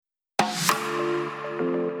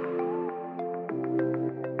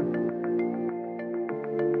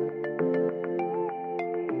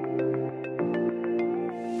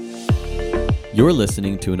You're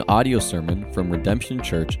listening to an audio sermon from Redemption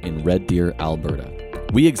Church in Red Deer, Alberta.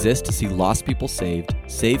 We exist to see lost people saved,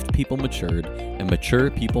 saved people matured, and mature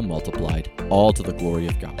people multiplied, all to the glory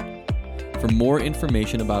of God. For more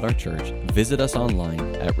information about our church, visit us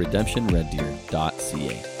online at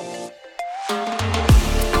redemptionreddeer.ca.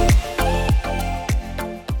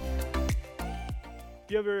 If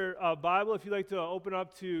you have your Bible, if you'd like to open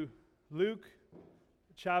up to Luke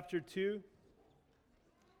chapter 2,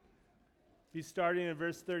 be starting in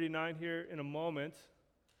verse 39 here in a moment.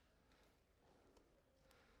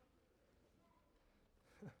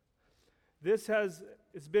 It's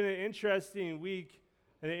been an interesting week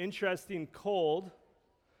and an interesting cold.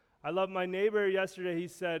 I love my neighbor yesterday. He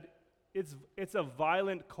said, it's a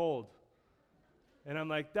violent cold. And I'm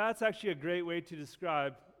like, that's actually a great way to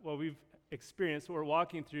describe what we've experienced, what we're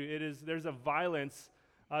walking through. There's a violence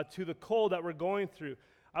to the cold that we're going through.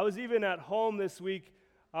 I was even at home this week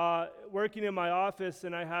working in my office,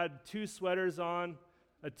 and I had 2 sweaters on,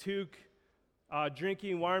 a toque,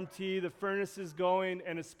 drinking warm tea, the furnace is going,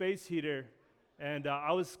 and a space heater, and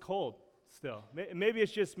I was cold still. Maybe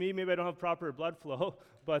it's just me, maybe I don't have proper blood flow,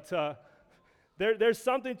 but there's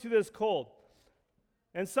something to this cold.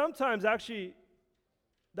 And sometimes, actually,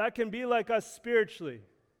 that can be like us spiritually,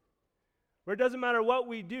 where it doesn't matter what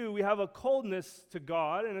we do, we have a coldness to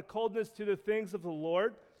God and a coldness to the things of the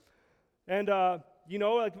Lord, and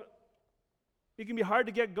like, it can be hard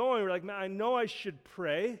to get going. We're like, man, I know I should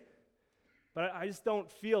pray, but I just don't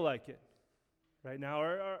feel like it right now.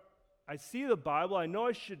 Or I see the Bible. I know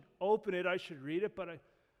I should open it. I should read it, but I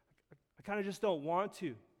kind of just don't want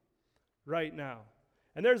to right now.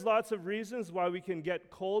 And there's lots of reasons why we can get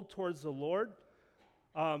cold towards the Lord.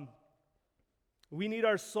 We need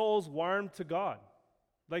our souls warmed to God,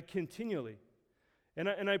 like continually.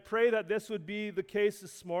 And I pray that this would be the case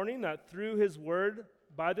this morning, that through His Word,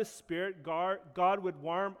 by the Spirit, God would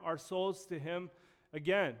warm our souls to Him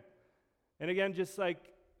again. And again, just like,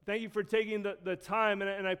 thank you for taking the time,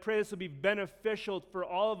 and I pray this will be beneficial for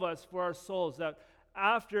all of us, for our souls, that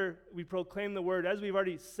after we proclaim the Word, as we've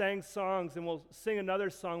already sang songs, and we'll sing another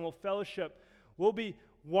song, we'll fellowship, we'll be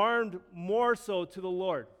warmed more so to the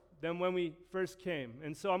Lord than when we first came.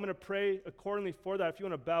 And so I'm going to pray accordingly for that, if you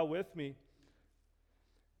want to bow with me.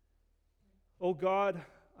 Oh God,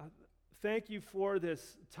 thank you for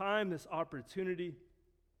this time, this opportunity.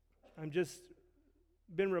 I'm just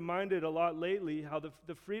been reminded a lot lately how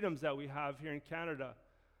the freedoms that we have here in Canada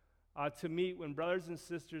to meet when brothers and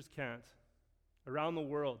sisters can't around the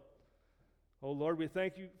world. Oh Lord, we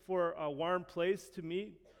thank you for a warm place to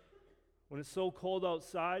meet when it's so cold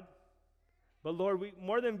outside. But Lord, we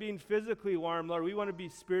more than being physically warm, Lord, we want to be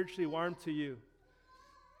spiritually warm to you.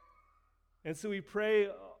 And so we pray,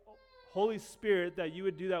 Holy Spirit, that you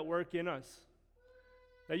would do that work in us,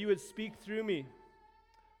 that you would speak through me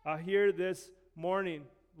here this morning.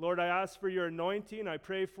 Lord, I ask for your anointing. I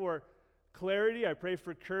pray for clarity. I pray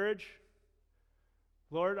for courage.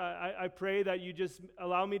 Lord, I pray that you just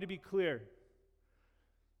allow me to be clear.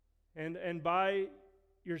 And by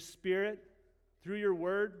your Spirit, through your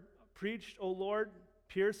word, preached, O Lord,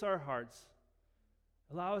 pierce our hearts.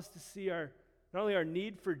 Allow us to see not only our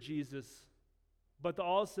need for Jesus, but the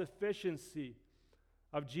all-sufficiency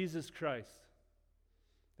of Jesus Christ.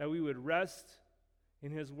 That we would rest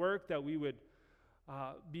in His work, that we would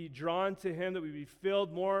be drawn to Him, that we be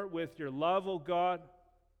filled more with your love, O God.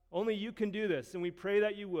 Only you can do this, and we pray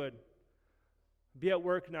that you would. Be at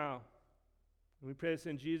work now. And we pray this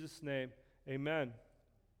in Jesus' name. Amen.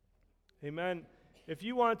 Amen. If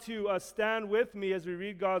you want to stand with me as we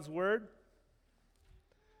read God's Word,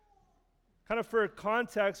 kind of for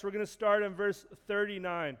context, we're going to start in verse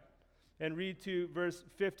 39 and read to verse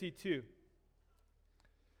 52.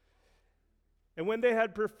 And when they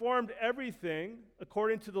had performed everything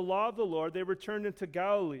according to the law of the Lord, they returned into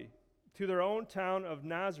Galilee, to their own town of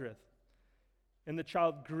Nazareth. And the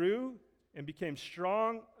child grew and became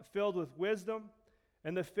strong, filled with wisdom,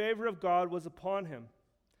 and the favor of God was upon him.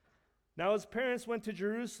 Now his parents went to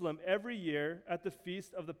Jerusalem every year at the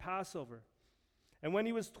feast of the Passover. And when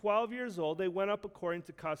he was 12 years old, they went up according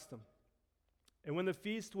to custom. And when the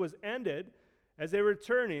feast was ended, as they were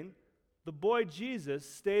returning, the boy Jesus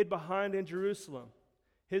stayed behind in Jerusalem.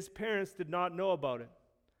 His parents did not know about it.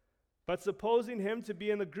 But supposing him to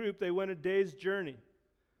be in the group, they went a day's journey.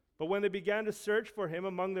 But when they began to search for him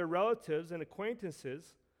among their relatives and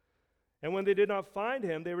acquaintances, and when they did not find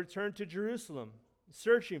him, they returned to Jerusalem,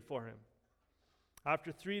 searching for him.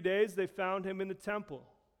 After 3 days, they found him in the temple,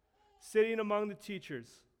 sitting among the teachers,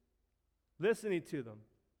 listening to them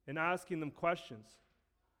and asking them questions.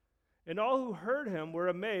 And all who heard him were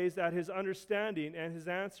amazed at his understanding and his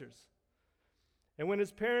answers. And when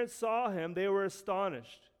his parents saw him, they were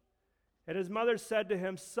astonished. And his mother said to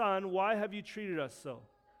him, "Son, why have you treated us so?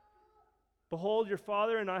 Behold, your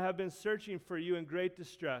father and I have been searching for you in great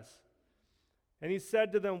distress." And he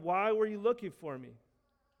said to them, "Why were you looking for me?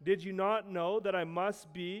 Did you not know that I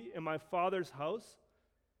must be in my father's house?"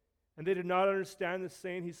 And they did not understand the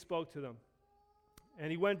saying he spoke to them.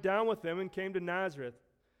 And he went down with them and came to Nazareth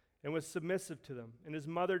and was submissive to them. And his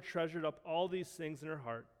mother treasured up all these things in her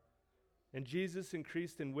heart. And Jesus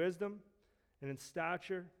increased in wisdom and in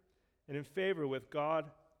stature and in favor with God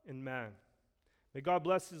and man. May God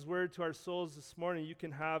bless his word to our souls this morning. You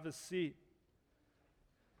can have a seat.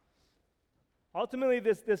 Ultimately,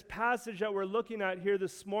 this passage that we're looking at here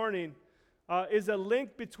this morning is a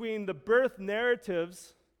link between the birth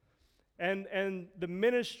narratives and the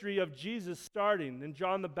ministry of Jesus starting in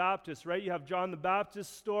John the Baptist, right? You have John the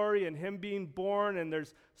Baptist's story and him being born, and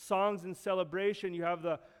there's songs and celebration. You have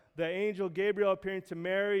the angel Gabriel appearing to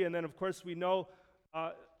Mary, and then, of course, we know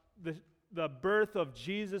the birth of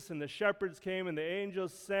Jesus, and the shepherds came and the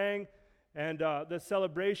angels sang, and the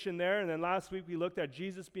celebration there. And then last week we looked at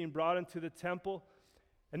Jesus being brought into the temple.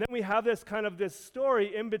 And then we have this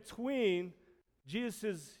story in between.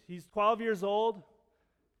 He's 12 years old,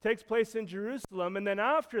 takes place in Jerusalem, and then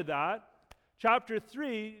after that, chapter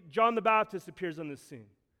 3, John the Baptist appears on the scene.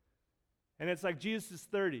 And it's like Jesus is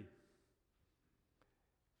 30.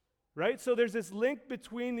 Right? So there's this link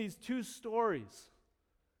between these two stories.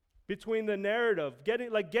 Between the narrative,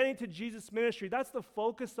 getting to Jesus' ministry. That's the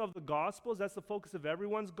focus of the Gospels. That's the focus of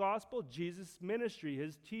everyone's Gospel. Jesus' ministry,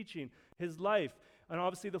 his teaching, his life, and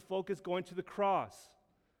obviously the focus going to the cross.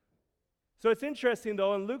 So it's interesting,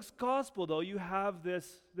 though, in Luke's Gospel, though, you have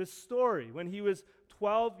this story when he was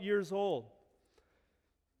 12 years old.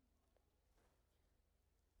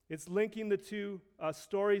 It's linking the two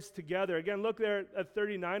stories together. Again, look there at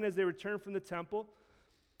 39 as they return from the temple.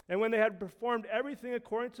 And when they had performed everything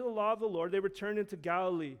according to the law of the Lord, they returned into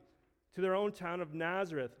Galilee, to their own town of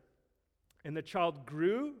Nazareth. And the child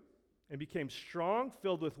grew and became strong,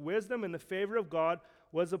 filled with wisdom, and the favor of God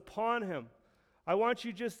was upon him. I want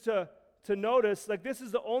you just to notice, this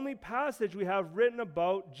is the only passage we have written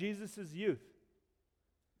about Jesus' youth.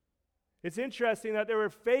 It's interesting that there were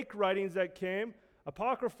fake writings that came,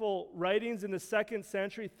 apocryphal writings in the 2nd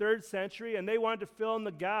century, 3rd century, and they wanted to fill in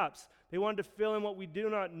the gaps. They wanted to fill in what we do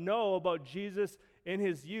not know about Jesus in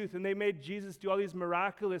his youth, and they made Jesus do all these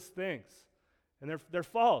miraculous things. And they're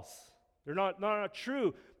false. They're not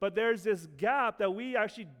true. But there's this gap that we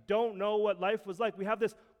actually don't know what life was like. We have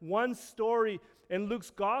this one story in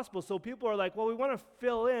Luke's gospel, so people are like, well, we want to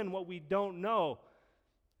fill in what we don't know.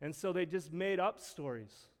 And so they just made up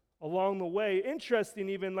stories along the way. Interesting,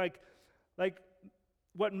 even like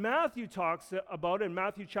what Matthew talks about in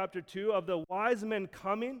Matthew chapter 2 of the wise men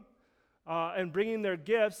coming and bringing their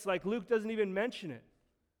gifts, Luke doesn't even mention it.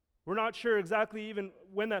 We're not sure exactly even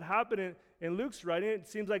when that happened in Luke's writing. It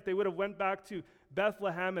seems like they would have went back to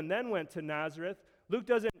Bethlehem and then went to Nazareth. Luke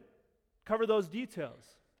doesn't cover those details.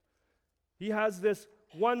 He has this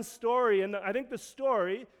one story, and I think the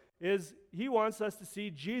story is he wants us to see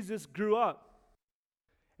Jesus grew up.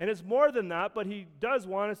 And it's more than that, but he does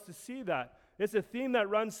want us to see that. It's a theme that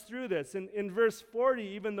runs through this. In verse 40,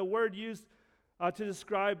 even the word used to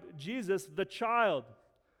describe Jesus, the child.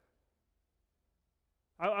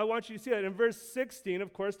 I want you to see that. In verse 16,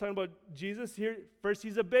 of course, talking about Jesus here, first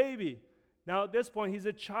he's a baby. Now at this point, he's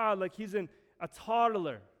a child, he's a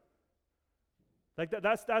toddler.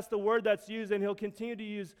 That's the word that's used, and he'll continue to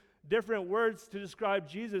use different words to describe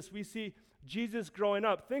Jesus. We see Jesus growing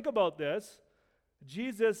up. Think about this.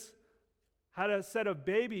 Jesus had a set of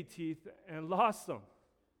baby teeth and lost them,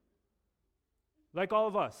 like all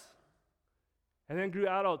of us, and then grew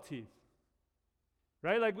adult teeth,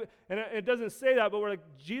 right? And it doesn't say that, but we're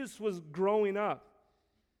Jesus was growing up,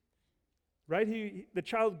 right? The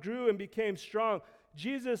child grew and became strong.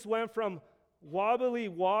 Jesus went from wobbly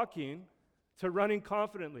walking to running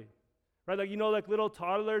confidently, right? Little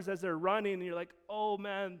toddlers as they're running, and you're like, oh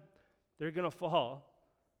man, they're gonna fall,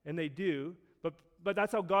 and they do. But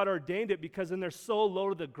that's how God ordained it, because then they're so low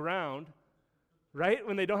to the ground, right?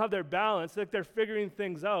 When they don't have their balance, they're figuring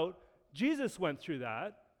things out. Jesus went through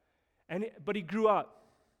that, but he grew up.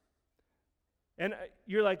 And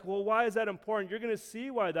you're like, well, why is that important? You're going to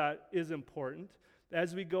see why that is important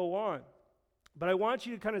as we go on. But I want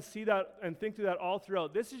you to kind of see that and think through that all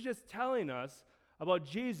throughout. This is just telling us about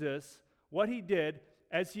Jesus, what he did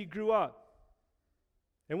as he grew up.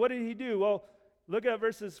 And what did he do? Well, look at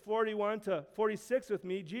verses 41 to 46 with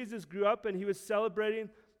me. Jesus grew up and he was celebrating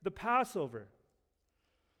the Passover.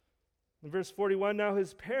 In verse 41, now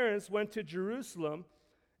his parents went to Jerusalem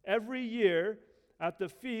every year at the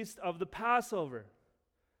feast of the Passover.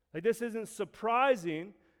 Like, this isn't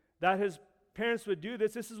surprising that his parents would do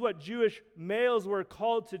this. This is what Jewish males were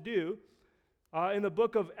called to do. In the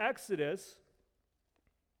book of Exodus,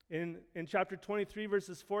 in chapter 23,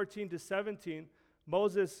 verses 14 to 17,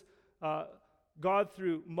 God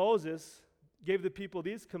through Moses gave the people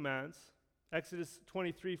these commands. Exodus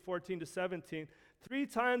 23, 14 to 17. 3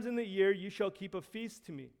 times in the year you shall keep a feast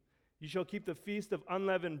to me. You shall keep the feast of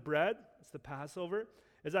unleavened bread. It's the Passover.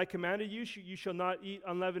 As I commanded you, you shall not eat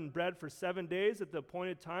unleavened bread for 7 days at the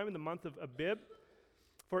appointed time in the month of Abib.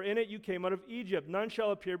 For in it you came out of Egypt. None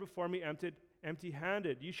shall appear before me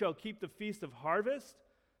empty-handed. You shall keep the feast of harvest.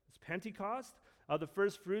 It's Pentecost. Of the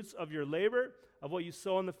first fruits of your labor, of what you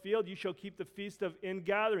sow in the field. You shall keep the feast of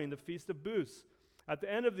ingathering, the feast of booths. At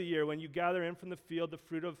the end of the year, when you gather in from the field the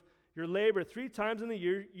fruit of your labor, 3 times in the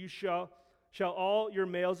year you shall all your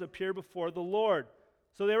males appear before the Lord.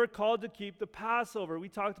 So they were called to keep the Passover. We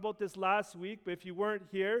talked about this last week, but if you weren't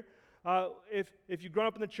here, if you've grown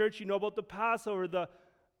up in the church, you know about the Passover.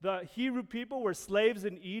 The Hebrew people were slaves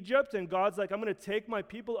in Egypt, and God's like, I'm going to take my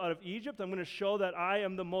people out of Egypt. I'm going to show that I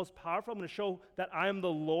am the most powerful. I'm going to show that I am the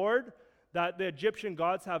Lord, that the Egyptian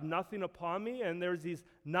gods have nothing upon me. And there's these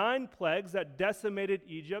 9 plagues that decimated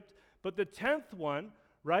Egypt. But the 10th one,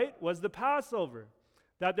 right, was the Passover.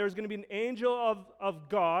 That there's going to be an angel of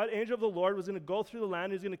God, angel of the Lord, was going to go through the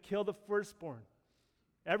land. He's going to kill the firstborn.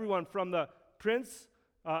 Everyone from the prince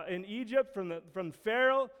in Egypt, from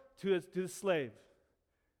Pharaoh to the slave.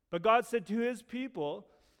 But God said to his people,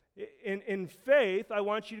 in faith, I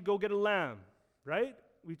want you to go get a lamb, right?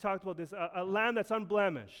 We talked about this, a lamb that's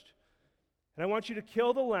unblemished. And I want you to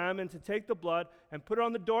kill the lamb and to take the blood and put it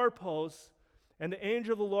on the doorposts, and the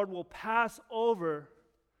angel of the Lord will pass over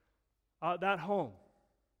that home.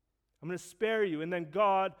 I'm going to spare you. And then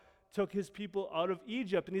God took his people out of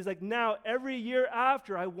Egypt. And he's like, now, every year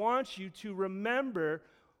after, I want you to remember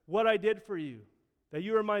what I did for you, that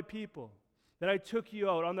you are my people, that I took you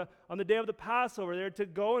out. On the day of the Passover, they were to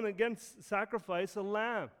go and again sacrifice a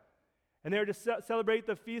lamb. And they were to celebrate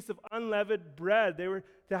the feast of unleavened bread. They were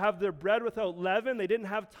to have their bread without leaven. They didn't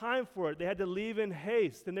have time for it. They had to leave in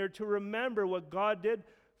haste. And they were to remember what God did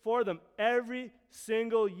for them every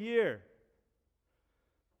single year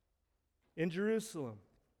in Jerusalem.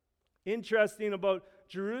 Interesting about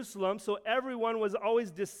Jerusalem, so everyone was always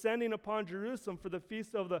descending upon Jerusalem for the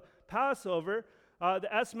feast of the Passover. The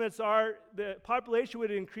estimates are the population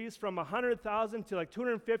would increase from 100,000 to like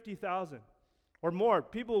 250,000 or more.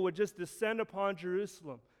 People would just descend upon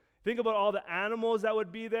Jerusalem. Think about all the animals that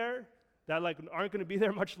would be there that like aren't going to be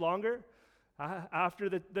there much longer after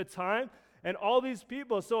the time. And all these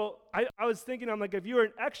people. So I was thinking, I'm like, if you were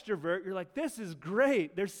an extrovert, you're like, this is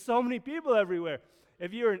great. There's so many people everywhere.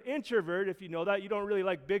 If you're an introvert, if you know that, you don't really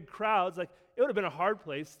like big crowds, like it would have been a hard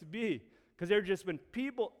place to be. Because there just been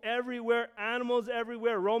people everywhere, animals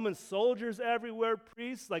everywhere, Roman soldiers everywhere,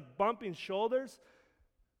 priests like bumping shoulders.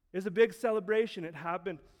 It's a big celebration. It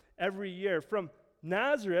happened every year. From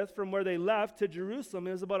Nazareth, from where they left to Jerusalem,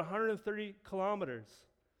 it was about 130 kilometers.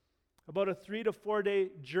 About a 3 to 4 day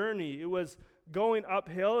journey. It was going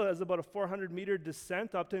uphill. It was about a 400-meter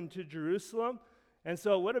descent up into Jerusalem. And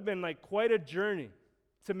so it would have been like quite a journey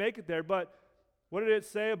to make it there. But what did it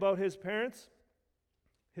say about his parents?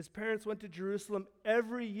 His parents went to Jerusalem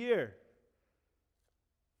every year.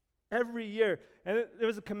 Every year. And there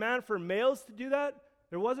was a command for males to do that.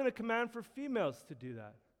 There wasn't a command for females to do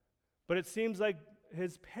that. But it seems like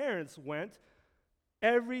his parents went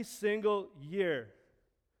every single year.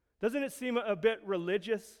 Doesn't it seem a bit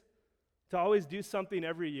religious to always do something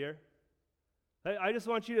every year? I just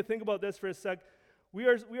want you to think about this for a sec. We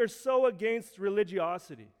are so against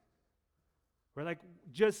religiosity. We're like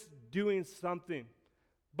just doing something.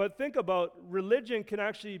 But think about religion can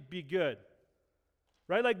actually be good.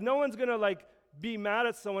 Right? Like no one's going to like be mad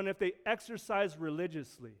at someone if they exercise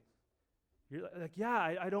religiously. You're like,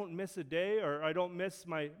 yeah, I don't miss a day, or I don't miss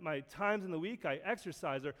my times in the week. I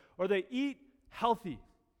exercise, or they eat healthy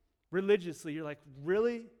religiously. You're like,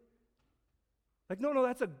 really? Like, no,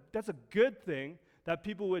 that's a good thing that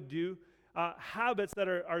people would do. Habits that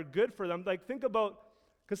are good for them. Like, think about,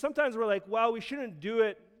 because sometimes we're like, well, we shouldn't do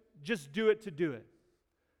it, just do it to do it.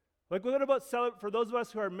 Like, what about for those of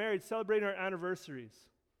us who are married, celebrating our anniversaries?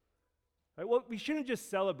 Right? Well, we shouldn't just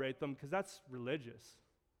celebrate them because that's religious.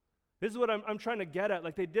 This is what I'm trying to get at.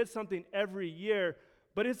 Like, they did something every year,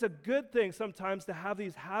 but it's a good thing sometimes to have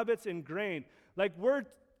these habits ingrained. Like, we're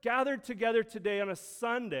gathered together today on a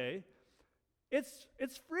Sunday. It's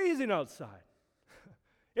freezing outside.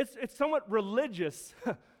 It's somewhat religious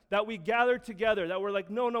that we gather together, that we're like,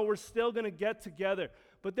 no, we're still going to get together.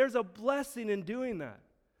 but there's a blessing in doing that.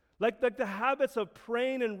 Like the habits of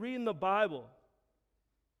praying and reading the Bible.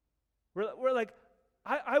 We're like,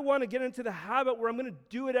 I want to get into the habit where I'm going to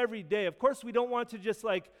do it every day. Of course, we don't want to just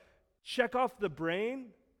like check off the brain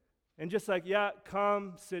and just like, yeah,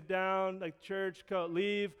 come, sit down, like church, go,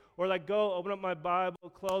 leave, or like go, open up my Bible,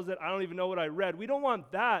 close it. I don't even know what I read. We don't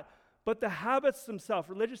want that. But the habits themselves,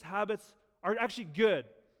 religious habits, are actually good,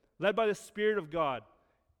 led by the Spirit of God.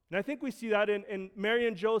 And I think we see that in Mary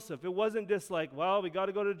and Joseph. It wasn't just like, well, we got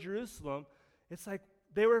to go to Jerusalem. It's like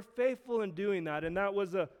they were faithful in doing that, and that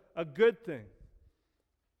was a good thing.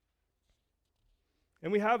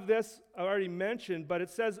 And we have this, I already mentioned, but it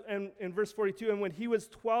says in verse 42, and when he was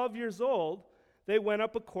 12 years old, they went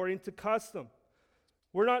up according to custom.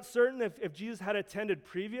 We're not certain if Jesus had attended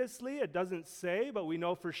previously. It doesn't say, but we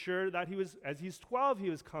know for sure that as he's 12, he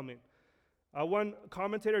was coming. One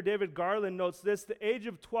commentator, David Garland, notes this: the age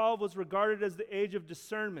of 12 was regarded as the age of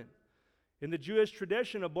discernment. In the Jewish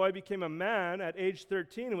tradition, a boy became a man at age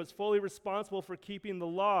 13 and was fully responsible for keeping the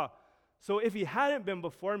law. So if he hadn't been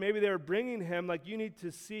before, maybe they were bringing him, like, you need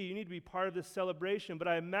to be part of this celebration. But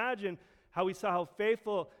I imagine how we saw how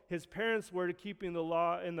faithful his parents were to keeping the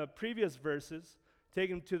law in the previous verses,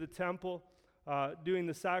 taking him to the temple, doing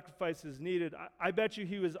the sacrifices needed. I bet you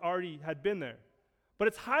he had been there. But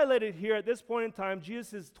it's highlighted here at this point in time,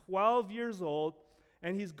 Jesus is 12 years old,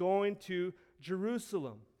 and he's going to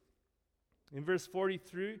Jerusalem. In verse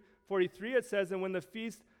 43 it says, and when the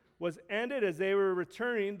feast was ended, as they were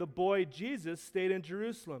returning, the boy Jesus stayed in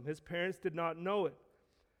Jerusalem. His parents did not know it.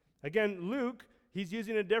 Again, Luke, he's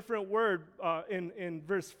using a different word. In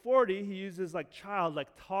verse 40, he uses like child, like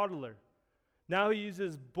toddler. Now he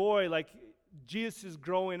uses boy, like Jesus is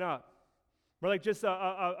growing up. Or like just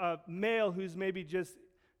a male who's maybe just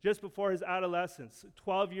before his adolescence,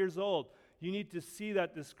 12 years old. You need to see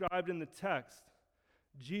that described in the text.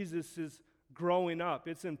 Jesus is growing up.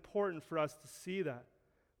 It's important for us to see that.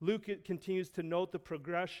 Luke continues to note the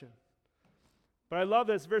progression. But I love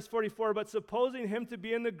this, verse 44, but supposing him to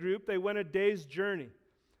be in the group, they went a day's journey.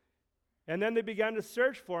 And then they began to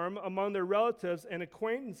search for him among their relatives and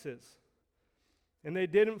acquaintances. And they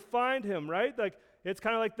didn't find him, right? Like, it's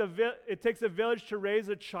kind of like it takes a village to raise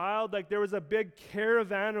a child. Like, there was a big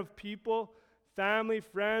caravan of people, family,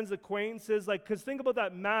 friends, acquaintances. Like, because think about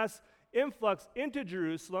that mass influx into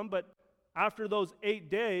Jerusalem, but after those 8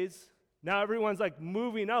 days, now everyone's like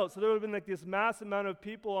moving out. So there would have been like this mass amount of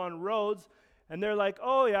people on roads, and they're like,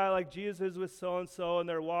 oh yeah, like Jesus is with so-and-so, and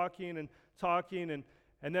they're walking and talking,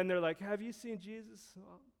 and then they're like, have you seen Jesus?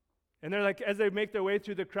 And they're like, as they make their way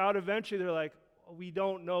through the crowd, eventually they're like, we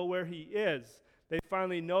don't know where he is. They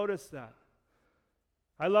finally notice that.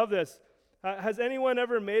 I love this. Has anyone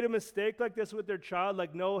ever made a mistake like this with their child?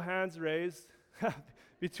 Like, no hands raised.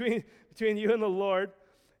 between you and the Lord.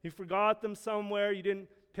 You forgot them somewhere. You didn't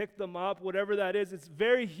pick them up, whatever that is. It's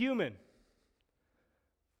very human.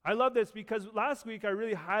 I love this because last week I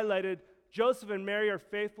really highlighted Joseph and Mary are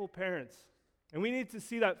faithful parents. And we need to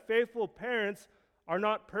see that faithful parents are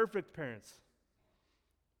not perfect parents.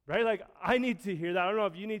 Right? Like, I need to hear that. I don't know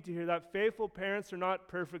if you need to hear that. Faithful parents are not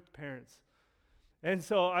perfect parents. And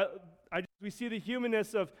so we see the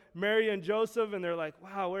humanness of Mary and Joseph, and they're like,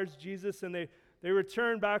 wow, where's Jesus? And they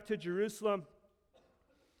return back to Jerusalem.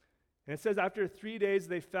 And it says after 3 days,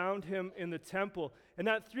 they found him in the temple. And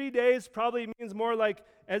that 3 days probably means more like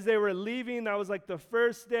as they were leaving, that was like the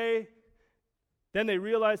first day. Then they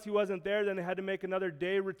realized he wasn't there. Then they had to make another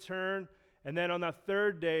day return. And then on that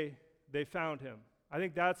third day, they found him. I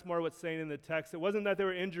think that's more what's saying in the text. It wasn't that they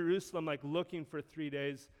were in Jerusalem like looking for 3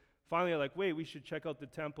 days. Finally, like, wait, we should check out the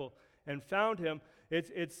temple, and found him.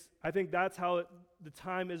 I think that's how the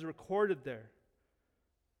time is recorded there.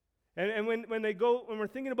 And when we're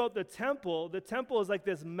thinking about the temple is like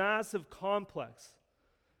this massive complex.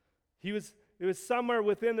 It was somewhere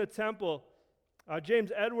within the temple.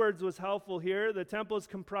 James Edwards was helpful here. The temple is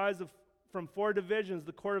comprised from 4 divisions: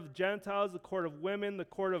 the court of Gentiles, the court of women, the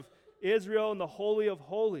court of Israel, and the Holy of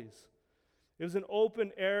Holies. It was an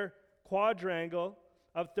open-air quadrangle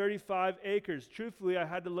of 35 acres. Truthfully, I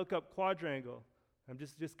had to look up quadrangle. I'm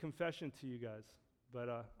just confession to you guys. But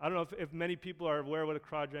I don't know if many people are aware what a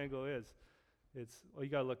quadrangle is. You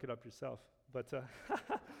got to look it up yourself. But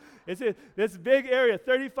it's this big area,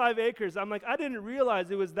 35 acres. I'm like, I didn't realize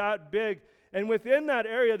it was that big. And within that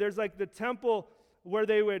area, there's like the temple where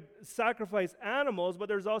they would sacrifice animals, but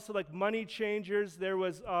there's also like money changers. There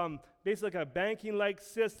was basically like a banking-like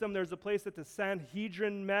system. There's a place that the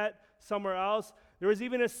Sanhedrin met somewhere else. There was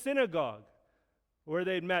even a synagogue where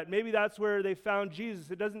they'd met. Maybe that's where they found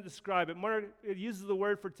Jesus. It doesn't describe it. More, it uses the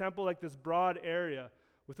word for temple like this broad area.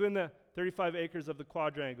 within the 35 acres of the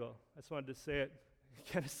quadrangle. I just wanted to say it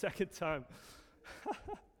again a second time.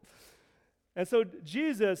 And so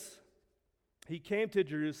Jesus, he came to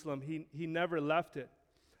Jerusalem. He never left it.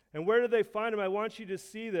 And where did they find him? I want you to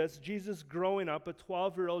see this. Jesus growing up, a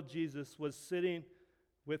 12-year-old Jesus was sitting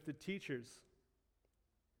with the teachers.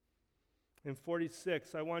 In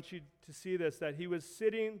 46, I want you to see this, that he was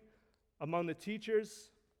sitting among the teachers.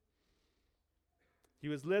 He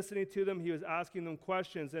was listening to them. He was asking them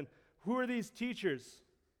questions. And who are these teachers?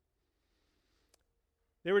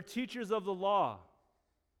 They were teachers of the law.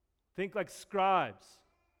 Think like scribes.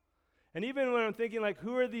 And even when I'm thinking like,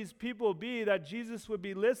 who are these people be that Jesus would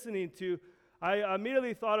be listening to, I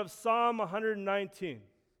immediately thought of Psalm 119.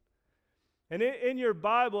 And in your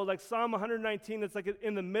Bible, like Psalm 119, it's like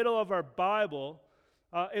in the middle of our Bible,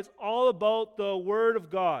 it's all about the Word of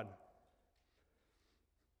God.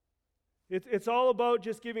 It's all about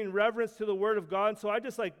just giving reverence to the Word of God. And so I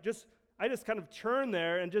just kind of turn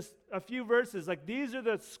there and just a few verses. Like these are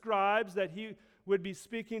the scribes that he would be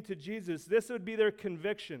speaking to Jesus. This would be their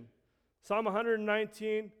conviction. Psalm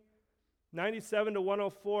 119, 97 to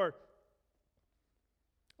 104.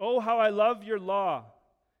 Oh, how I love your law.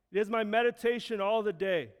 It is my meditation all the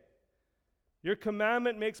day. Your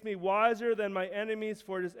commandment makes me wiser than my enemies,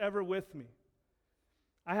 for it is ever with me.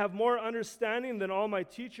 I have more understanding than all my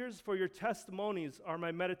teachers, for your testimonies are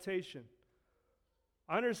my meditation.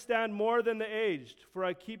 I understand more than the aged, for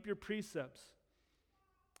I keep your precepts.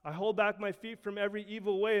 I hold back my feet from every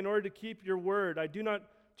evil way in order to keep your word. I do not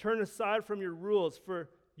turn aside from your rules, for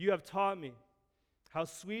you have taught me. How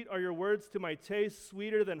sweet are your words to my taste,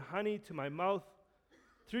 sweeter than honey to my mouth.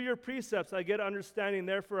 Through your precepts I get understanding,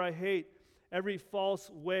 therefore I hate every false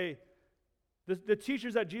way. The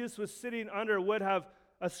teachers that Jesus was sitting under would have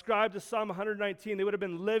ascribed to Psalm 119. They would have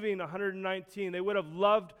been living 119. They would have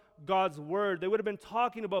loved God's word. They would have been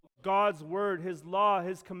talking about God's word, his law,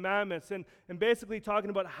 his commandments, and basically talking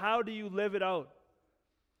about how do you live it out?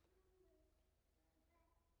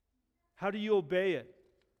 How do you obey it?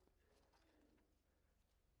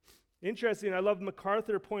 Interesting, I love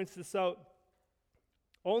MacArthur points this out.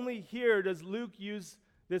 Only here does Luke use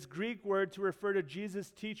this Greek word to refer to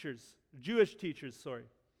Jesus' teachers, Jewish teachers, sorry.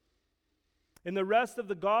 In the rest of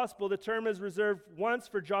the gospel, the term is reserved once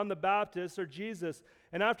for John the Baptist or Jesus,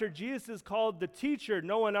 and after Jesus is called the teacher,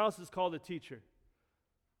 no one else is called a teacher.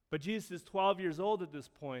 But Jesus is 12 years old at this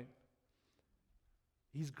point.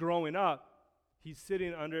 He's growing up. He's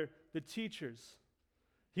sitting under the teachers.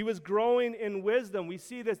 He was growing in wisdom. We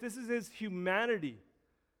see this. This is his humanity.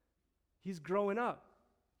 He's growing up.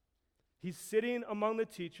 He's sitting among the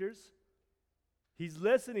teachers. He's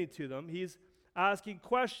listening to them. He's asking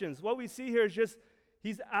questions. What we see here is just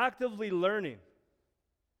he's actively learning.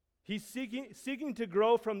 He's seeking to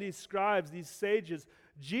grow from these scribes, these sages.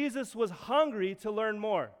 Jesus was hungry to learn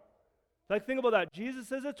more. Like, think about that.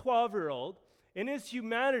 Jesus is a 12-year-old. In his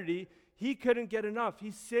humanity, he couldn't get enough.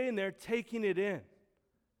 He's sitting there taking it in.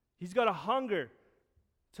 He's got a hunger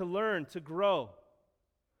to learn, to grow.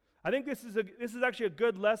 I think this is actually a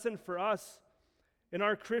good lesson for us in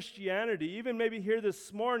our Christianity. Even maybe here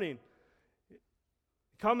this morning,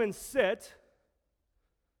 come and sit,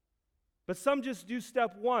 but some just do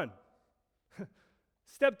step one.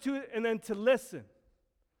 Step two, and then to listen.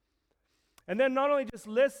 And then not only just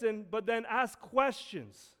listen, but then ask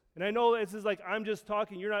questions. And I know this is like, I'm just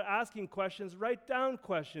talking. You're not asking questions. Write down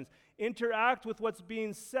questions. Interact with what's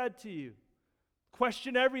being said to you.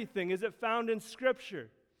 Question everything. Is it found in Scripture?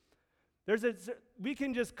 We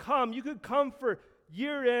can just come. You could come for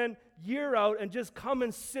year in, year out, and just come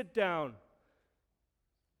and sit down.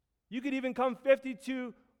 You could even come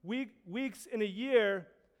 52 weeks in a year,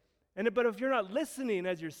 but if you're not listening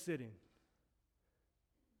as you're sitting,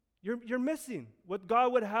 you're missing what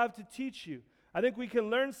God would have to teach you. I think we can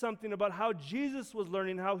learn something about how Jesus was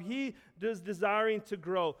learning, how he was desiring to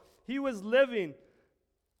grow. He was living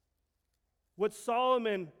what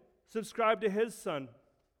Solomon subscribed to his son.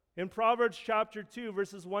 In Proverbs chapter 2,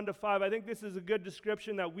 verses 1 to 5, I think this is a good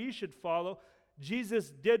description that we should follow.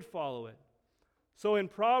 Jesus did follow it. So in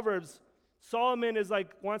Proverbs, Solomon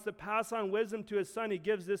wants to pass on wisdom to his son. He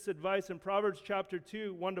gives this advice in Proverbs chapter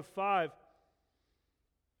 2, 1 to 5.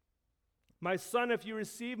 My son, if you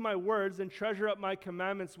receive my words and treasure up my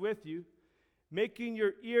commandments with you, making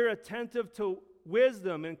your ear attentive to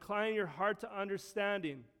wisdom, incline your heart to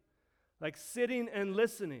understanding, like sitting and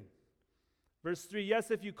listening. Verse 3,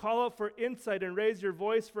 yes, if you call out for insight and raise your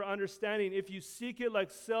voice for understanding, if you seek it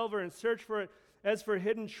like silver and search for it as for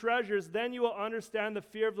hidden treasures, then you will understand the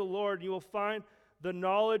fear of the Lord, and you will find the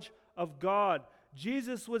knowledge of God.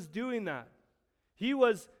 Jesus was doing that. He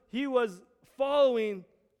was following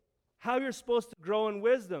how you're supposed to grow in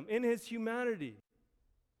wisdom, in his humanity.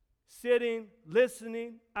 Sitting,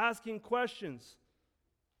 listening, asking questions.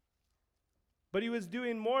 But he was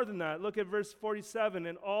doing more than that. Look at verse 47.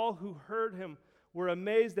 And all who heard him were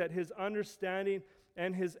amazed at his understanding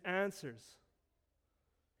and his answers.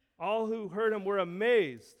 All who heard him were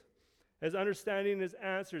amazed at his understanding and his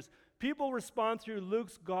answers. People respond through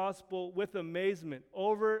Luke's gospel with amazement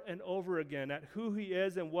over and over again at who he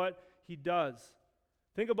is and what he does.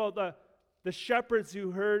 Think about the shepherds who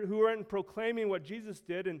weren't proclaiming what Jesus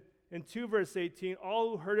did. In 2 verse 18,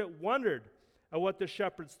 all who heard it wondered at what the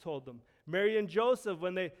shepherds told them. Mary and Joseph,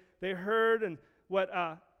 when they heard and what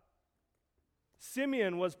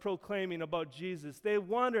Simeon was proclaiming about Jesus, they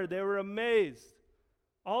wondered, they were amazed.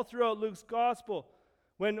 All throughout Luke's gospel,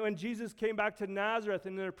 when Jesus came back to Nazareth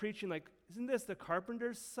and they're preaching like, isn't this the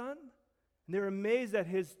carpenter's son? And they're amazed at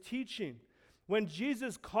his teaching. When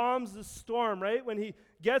Jesus calms the storm, right? When he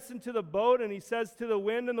gets into the boat and he says to the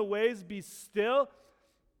wind and the waves, be still,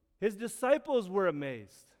 his disciples were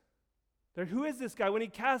amazed. Who is this guy? When he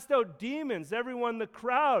cast out demons, everyone, the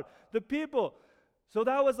crowd, the people. So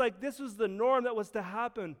that was like, this was the norm that was to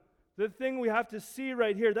happen. The thing we have to see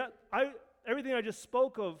right here, everything I just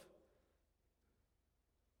spoke of,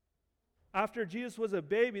 after Jesus was a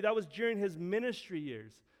baby, that was during his ministry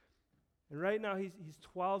years. And right now, he's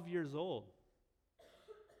 12 years old.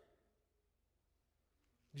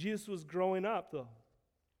 Jesus was growing up, though.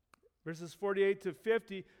 Verses 48 to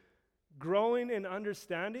 50, growing in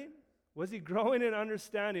understanding. Was he growing in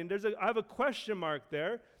understanding? I have a question mark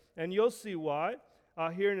there, and you'll see why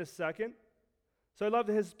here in a second. So I love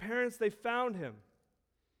that his parents, they found him.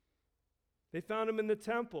 They found him in the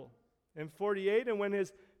temple. In 48, and when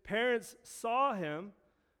his parents saw him,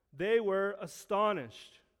 they were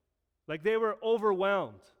astonished. Like they were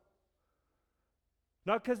overwhelmed.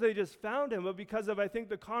 Not because they just found him, but because of, I think,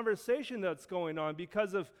 the conversation that's going on.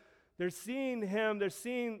 Because of, they're seeing him, they're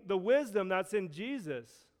seeing the wisdom that's in Jesus.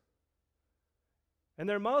 And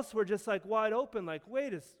their mouths were just like wide open, like,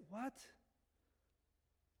 wait, what?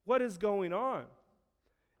 What is going on?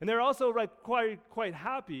 And they're also like quite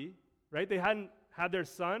happy, right? They hadn't had their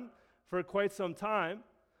son for quite some time.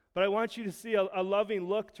 But I want you to see a loving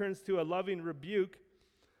look turns to a loving rebuke.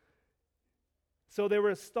 So they were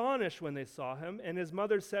astonished when they saw him, and his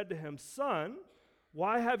mother said to him, Son,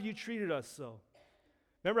 why have you treated us so?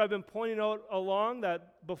 Remember, I've been pointing out along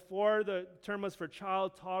that before the term was for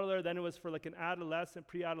child, toddler, then it was for like an adolescent,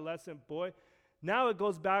 pre-adolescent boy. Now it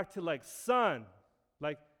goes back to like son,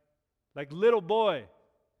 like little boy.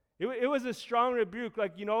 It was a strong rebuke.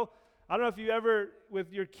 Like, I don't know if you ever,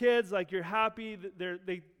 with your kids, like you're happy,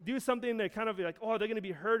 they do something, they're kind of like, oh, they're going to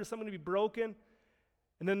be hurt, or something to be broken,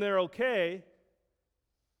 and then they're okay.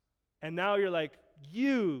 And now you're like,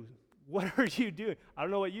 what are you doing? I don't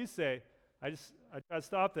know what you say. I try to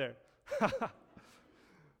stop there.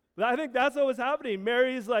 But I think that's what was happening.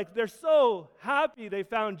 Mary's like, they're so happy they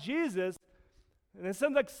found Jesus. And then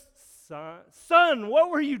son's like, son, what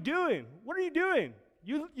were you doing? What are you doing?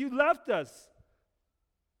 You left us.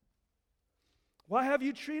 Why have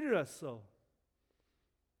you treated us so?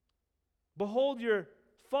 Behold, your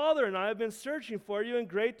father and I have been searching for you in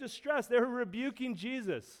great distress. They were rebuking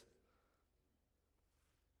Jesus.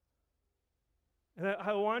 And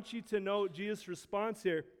I want you to know Jesus' response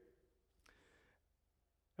here.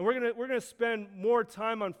 And we're gonna spend more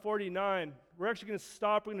time on 49. We're actually going to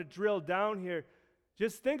stop. We're going to drill down here.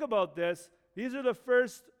 Just think about this. These are the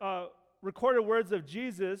first recorded words of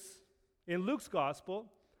Jesus in Luke's gospel.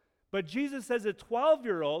 But Jesus, as a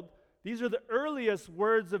 12-year-old, these are the earliest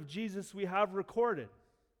words of Jesus we have recorded.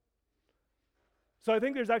 So I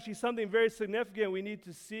think there's actually something very significant we need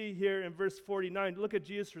to see here in verse 49. Look at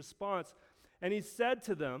Jesus' response. And he said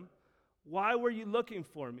to them, why were you looking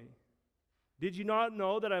for me? Did you not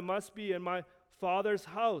know that I must be in my Father's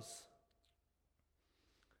house?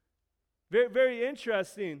 Very, very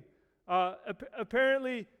interesting.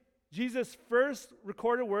 Apparently, Jesus' first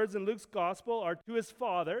recorded words in Luke's gospel are to his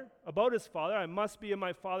Father, about his Father, I must be in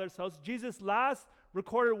my Father's house. Jesus' last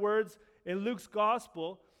recorded words in Luke's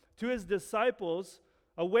gospel to his disciples,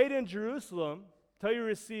 await in Jerusalem till you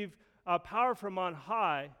receive power from on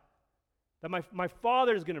high, that my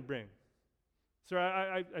Father is going to bring. So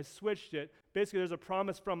I switched it. Basically, there's a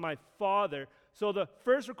promise from my Father. So the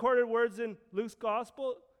first recorded words in Luke's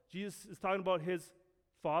gospel, Jesus is talking about his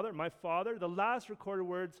Father, my Father. The last recorded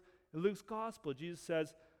words in Luke's gospel, Jesus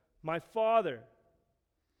says, my Father.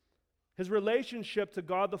 His relationship to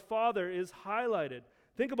God the Father is highlighted.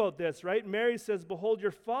 Think about this, right? Mary says, behold,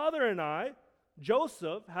 your father and I,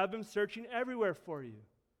 Joseph, have been searching everywhere for you.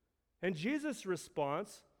 And Jesus'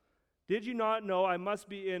 response, Did you not know I must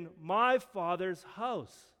be in my Father's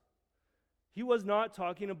house? He was not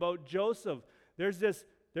talking about Joseph. There's this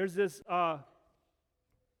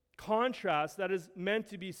contrast that is meant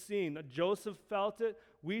to be seen. Joseph felt it.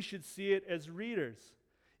 We should see it as readers.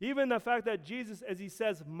 Even the fact that Jesus, as he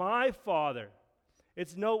says, my Father,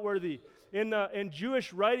 it's noteworthy. In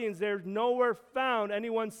Jewish writings, there's nowhere found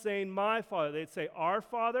anyone saying my Father. They'd say our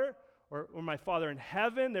Father or my Father in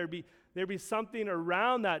heaven. There'd be something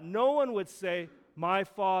around that. No one would say my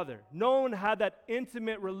Father. No one had that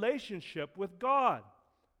intimate relationship with God,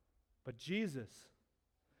 but Jesus.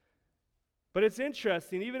 But it's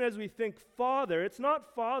interesting, even as we think Father, it's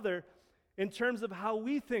not Father in terms of how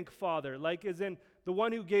we think Father, like as in the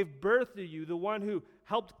one who gave birth to you, the one who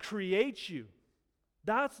helped create you.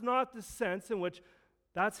 That's not the sense in which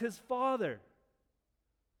that's his Father.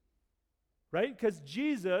 Right? Because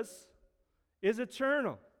Jesus is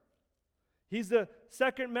eternal. He's the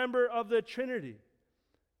second member of the Trinity,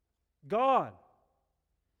 God,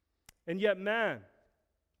 and yet man.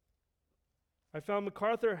 I found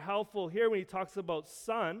MacArthur helpful here when he talks about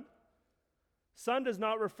Son. Son does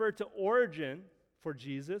not refer to origin for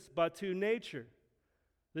Jesus, but to nature.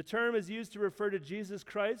 The term is used to refer to Jesus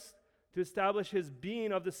Christ to establish his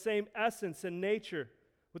being of the same essence and nature,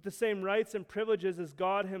 with the same rights and privileges as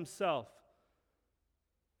God himself.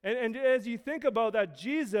 And as you think about that,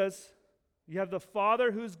 Jesus, you have the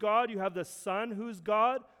Father who's God, you have the Son who's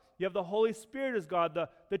God, you have the Holy Spirit as God,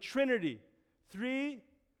 the Trinity. Three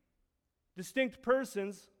distinct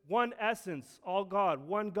persons, one essence, all God,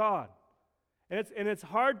 one God. And it's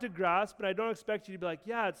hard to grasp, and I don't expect you to be like,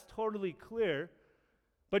 yeah, it's totally clear.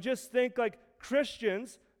 But just think like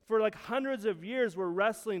Christians for like hundreds of years were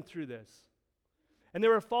wrestling through this. And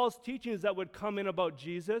there were false teachings that would come in about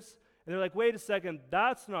Jesus, and they're like, wait a second,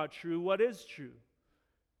 that's not true. What is true?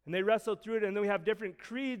 And they wrestled through it, and then we have different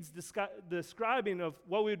creeds describing of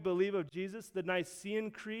what we would believe of Jesus, the Nicene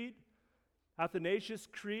Creed, Athanasius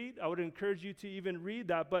Creed. I would encourage you to even read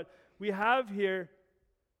that. But we have here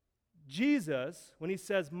Jesus, when he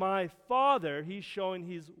says, my Father, he's showing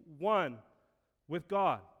he's one with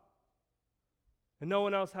God. And no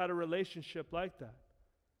one else had a relationship like that.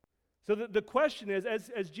 So the question is,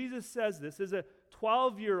 as Jesus says this, as a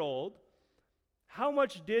 12-year-old, how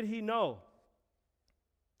much did he know?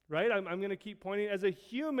 Right? I'm going to keep pointing. As a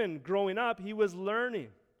human growing up, he was learning.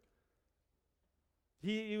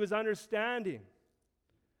 He was understanding.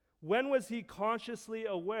 When was he consciously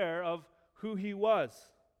aware of who he was?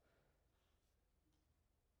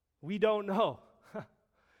 We don't know.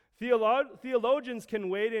 Theologians can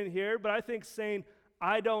wade in here, but I think saying,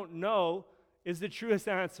 I don't know, is the truest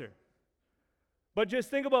answer. But just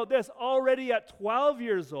think about this. Already at 12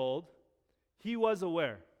 years old, he was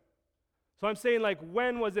aware. So I'm saying, like,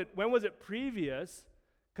 when was it previous?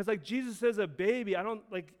 Because like Jesus as a baby, I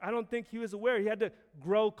don't think he was aware. He had to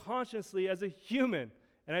grow consciously as a human.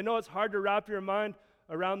 And I know it's hard to wrap your mind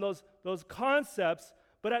around those concepts,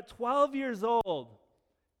 but at 12 years old,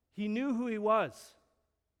 he knew who he was.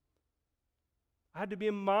 I had to be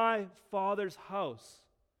in my Father's house.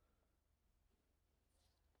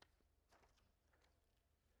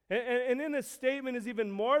 And in this statement is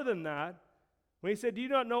even more than that. When he said, do you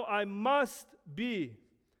not know I must be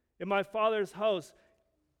in my Father's house?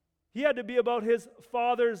 He had to be about his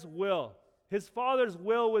Father's will. His Father's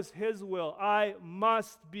will was his will. I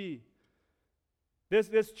must be.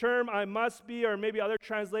 This term, I must be, or maybe other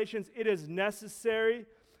translations, it is necessary.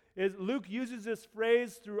 Luke uses this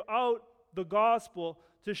phrase throughout the gospel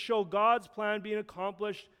to show God's plan being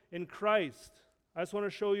accomplished in Christ. I just want to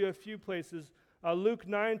show you a few places. Luke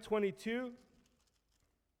 9:22.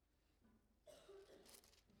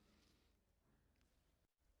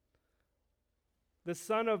 The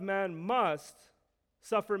Son of Man must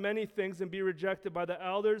suffer many things and be rejected by the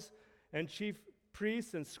elders and chief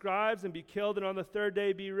priests and scribes and be killed and on the third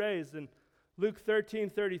day be raised. And Luke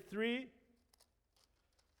 13:33.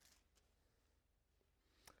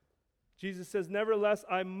 Jesus says, nevertheless,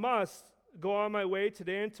 I must go on my way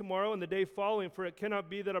today and tomorrow and the day following, for it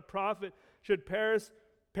cannot be that a prophet should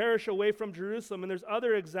perish away from Jerusalem. And there's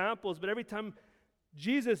other examples, but every time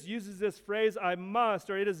Jesus uses this phrase, I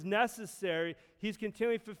must, or it is necessary, he's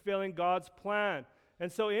continually fulfilling God's plan.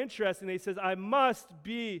 And so interestingly, he says, I must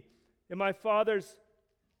be in my Father's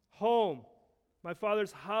home, my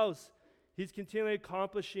Father's house. He's continually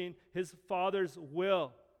accomplishing his Father's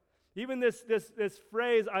will. Even this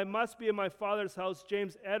phrase, I must be in my Father's house,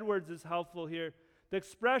 James Edwards is helpful here. The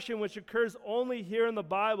expression, which occurs only here in the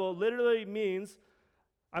Bible, literally means,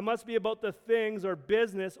 I must be about the things or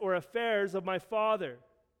business or affairs of my Father.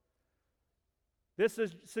 This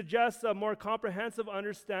suggests a more comprehensive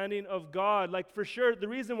understanding of God. Like for sure, the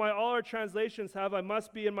reason why all our translations have "I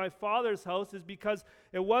must be in my Father's house" is because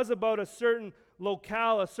it was about a certain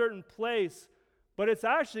locale, a certain place. But it's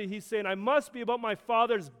actually, he's saying, I must be about my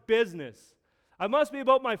Father's business. I must be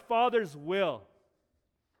about my Father's will.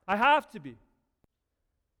 I have to be.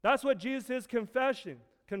 That's what Jesus is confessing.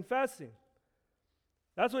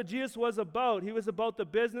 That's what Jesus was about. He was about the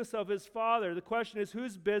business of his Father. The question is,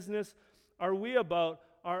 whose business are we about,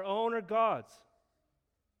 our own or God's?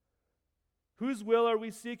 Whose will are we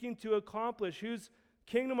seeking to accomplish? Whose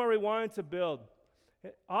kingdom are we wanting to build?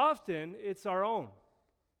 Often, it's our own.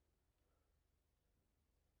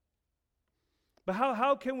 But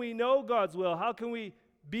how can we know God's will? How can we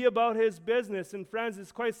be about his business? And friends,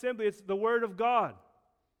 it's quite simply, it's the Word of God.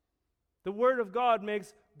 The Word of God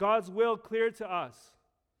makes God's will clear to us.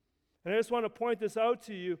 And I just want to point this out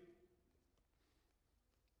to you.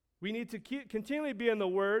 We need to continually be in the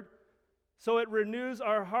Word so it renews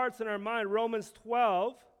our hearts and our mind. Romans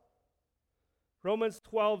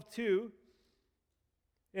 12:2.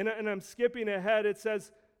 And I'm skipping ahead. It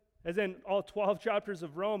says, as in all 12 chapters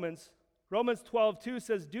of Romans 12:2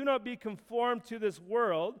 says, "Do not be conformed to this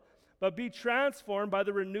world, but be transformed by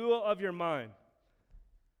the renewal of your mind,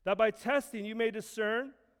 that by testing you may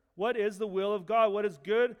discern what is the will of God, what is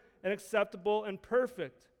good and acceptable and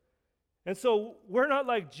perfect." And so we're not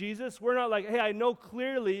like Jesus. We're not like, hey, I know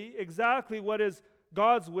clearly exactly what is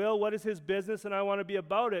God's will, what is his business, and I want to be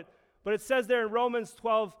about it. But it says there in Romans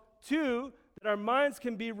 12:2 that our minds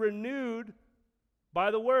can be renewed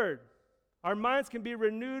by the Word. Our minds can be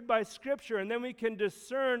renewed by Scripture, and then we can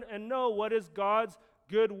discern and know what is God's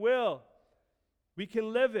good will. We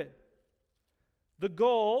can live it. The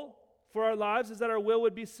goal for our lives is that our will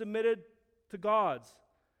would be submitted to God's.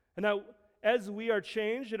 And that as we are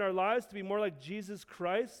changed in our lives to be more like Jesus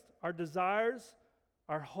Christ, our desires,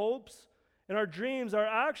 our hopes, and our dreams are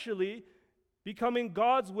actually becoming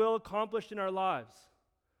God's will accomplished in our lives.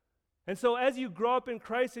 And so as you grow up in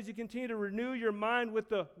Christ, as you continue to renew your mind with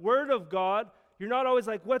the Word of God, you're not always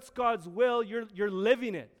like, what's God's will? You're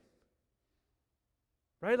living it.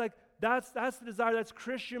 Right? Like that's the desire. That's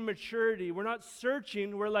Christian maturity. We're not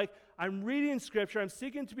searching. We're like, I'm reading Scripture. I'm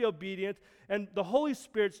seeking to be obedient. And the Holy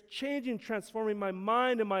Spirit's changing, transforming my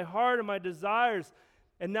mind and my heart and my desires.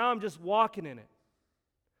 And now I'm just walking in it.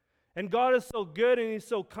 And God is so good and he's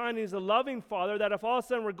so kind and he's a loving Father that if all of a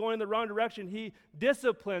sudden we're going in the wrong direction, he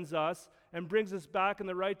disciplines us and brings us back in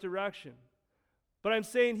the right direction. But I'm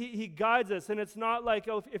saying he guides us, and it's not like,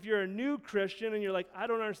 oh, if you're a new Christian and you're like, I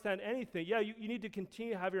don't understand anything. Yeah, you need to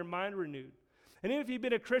continue to have your mind renewed. And even if you've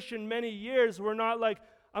been a Christian many years, we're not like,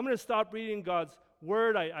 I'm going to stop reading God's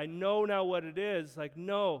Word. I know now what it is. Like,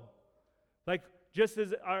 no. Like, just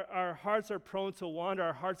as our hearts are prone to wander,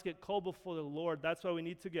 our hearts get cold before the Lord. That's why we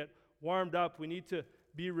need to get warmed up. We need to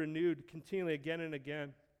be renewed continually again and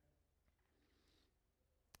again.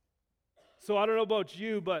 So I don't know about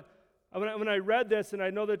you, but when I read this and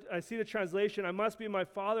I know that I see the translation, I must be in my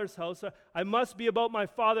Father's house, I must be about my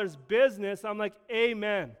Father's business, I'm like,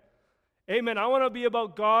 amen. Amen. I want to be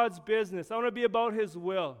about God's business. I want to be about his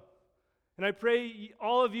will. And I pray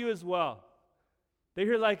all of you as well. That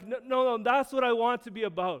you're like, no, that's what I want to be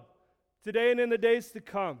about today and in the days to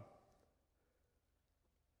come.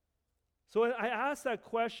 So I asked that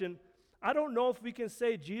question. I don't know if we can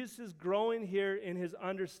say Jesus is growing here in his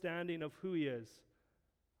understanding of who he is.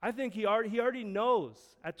 I think he already knows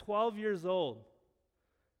at 12 years old.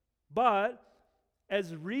 But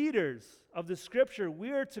as readers of the Scripture,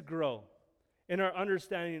 we are to grow in our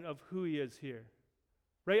understanding of who he is here.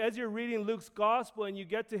 Right? As you're reading Luke's gospel and you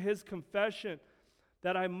get to his confession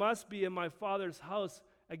that I must be in my Father's house,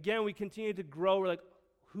 again, we continue to grow. We're like,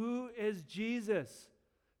 who is Jesus?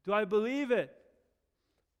 Do I believe it?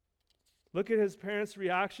 Look at his parents'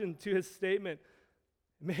 reaction to his statement.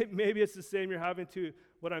 Maybe it's the same you're having to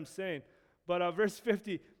what I'm saying. But verse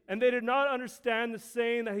 50, and they did not understand the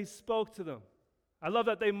saying that he spoke to them. I love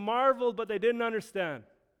that. They marveled, but they didn't understand.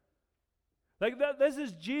 Like that, this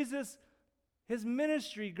is Jesus, his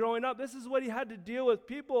ministry growing up. This is what he had to deal with.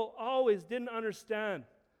 People always didn't understand.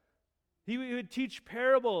 He would teach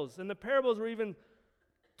parables, and the parables were even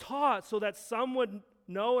taught so that some would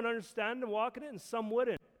know and understand and walk in it, and some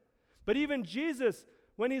wouldn't. But even Jesus,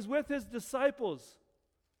 when he's with his disciples,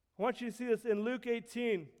 I want you to see this in Luke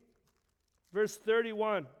 18, verse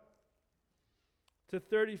 31 to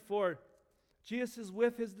 34. Jesus is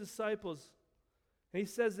with his disciples, and he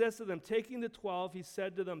says this to them. Taking the 12, he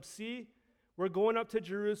said to them, see, we're going up to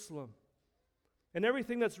Jerusalem, and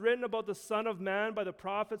everything that's written about the Son of Man by the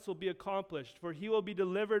prophets will be accomplished, for he will be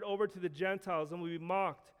delivered over to the Gentiles and will be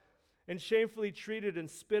mocked and shamefully treated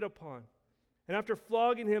and spit upon. And after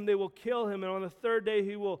flogging him, they will kill him, and on the third day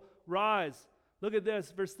he will rise. Look at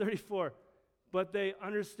this, verse 34. But they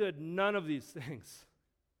understood none of these things.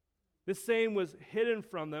 This saying was hidden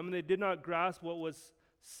from them, and they did not grasp what was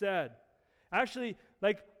said. Actually,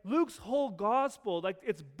 like Luke's whole gospel, like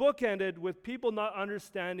it's bookended with people not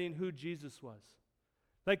understanding who Jesus was.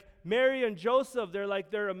 Like Mary and Joseph,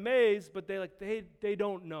 they're amazed, but they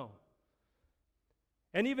don't know.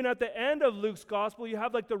 And even at the end of Luke's gospel, you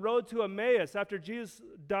have like the road to Emmaus. After Jesus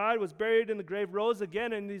died, was buried in the grave, rose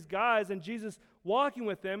again, and these guys, and Jesus walking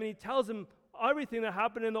with them, and he tells them everything that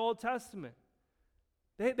happened in the Old Testament.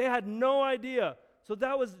 They had no idea. So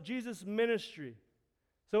that was Jesus' ministry.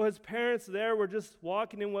 So his parents there were just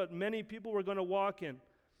walking in what many people were going to walk in,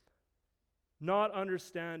 not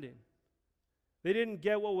understanding. They didn't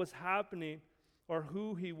get what was happening or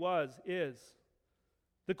who he is.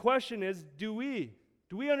 The question is, do we?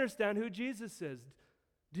 Do we understand who Jesus is?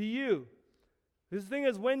 Do you? This thing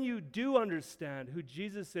is, when you do understand who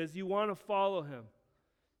Jesus is, you want to follow him.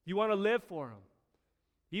 You want to live for him.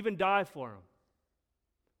 Even die for him.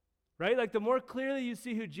 Right? Like the more clearly you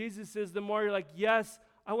see who Jesus is, the more you're like, yes,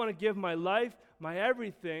 I want to give my life, my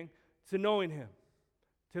everything to knowing him,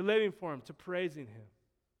 to living for him, to praising him.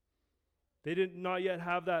 They did not yet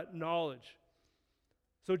have that knowledge.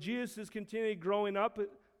 So Jesus is continually growing up.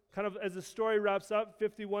 Kind of as the story wraps up,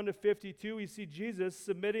 51 to 52, we see Jesus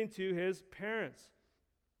submitting to his parents.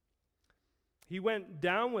 He went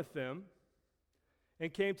down with them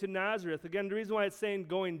and came to Nazareth. Again, the reason why it's saying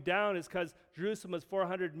going down is because Jerusalem was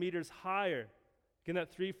 400 meters higher. Again,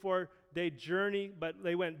 that 3-4 day journey, but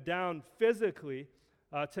they went down physically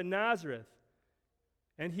to Nazareth.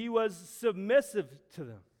 And he was submissive to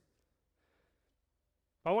them.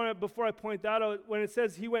 Before I point that out, when it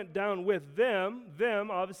says he went down with them,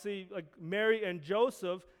 obviously like Mary and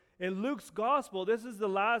Joseph, in Luke's gospel, this is the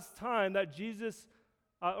last time that Jesus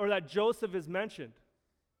or that Joseph is mentioned.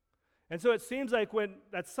 And so it seems like when,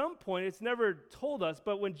 at some point, it's never told us,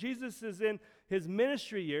 but when Jesus is in his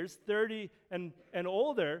ministry years, 30 and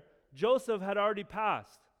older, Joseph had already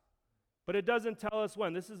passed. But it doesn't tell us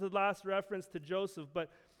when. This is the last reference to Joseph.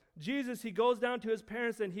 But Jesus, he goes down to his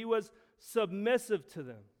parents and he was submissive to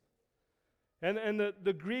them. And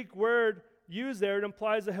the Greek word used there, it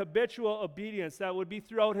implies a habitual obedience that would be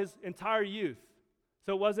throughout his entire youth.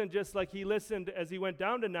 So it wasn't just like he listened as he went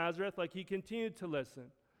down to Nazareth, like he continued to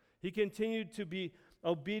listen. He continued to be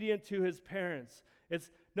obedient to his parents.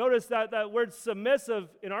 Notice that word submissive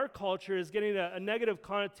in our culture is getting a negative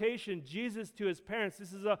connotation. Jesus to his parents,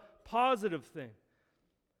 this is a positive thing.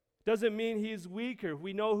 Doesn't mean he's weaker.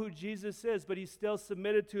 We know who Jesus is, but he's still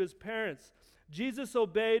submitted to his parents. Jesus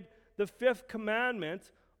obeyed the 5th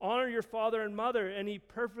commandment, honor your father and mother, and he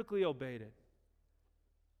perfectly obeyed it.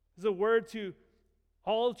 It's a word to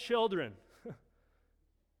all children.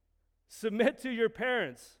 Submit to your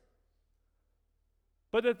parents.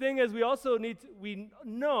 But the thing is, we all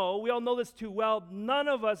know this too well, none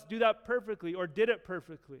of us do that perfectly or did it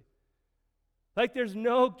perfectly. Like there's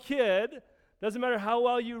no kid, doesn't matter how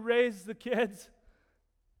well you raise the kids,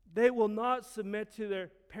 they will not submit to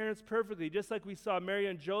their parents perfectly. Just like we saw Mary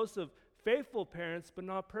and Joseph, faithful parents, but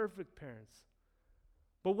not perfect parents.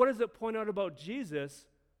 But what does it point out about Jesus?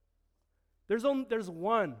 There's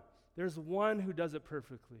one who does it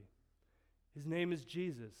perfectly. His name is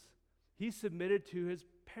Jesus. He submitted to his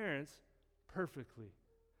parents perfectly.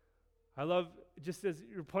 I love, just as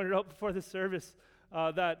you pointed out before the service,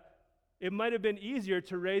 that it might have been easier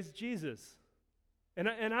to raise Jesus. And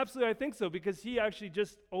absolutely I think so, because he actually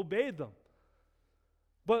just obeyed them.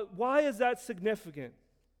 But why is that significant?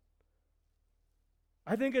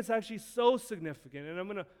 I think it's actually so significant, and I'm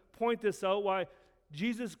going to point this out, why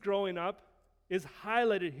Jesus growing up is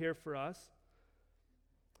highlighted here for us.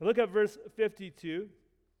 Look at verse 52.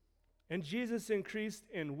 And Jesus increased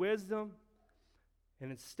in wisdom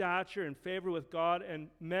and in stature and favor with God and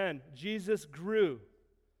men. Jesus grew.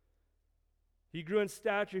 He grew in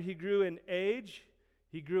stature. He grew in age.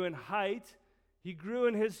 He grew in height. He grew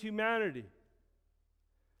in his humanity.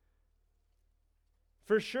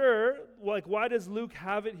 For sure, like, why does Luke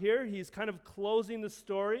have it here? He's kind of closing the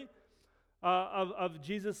story of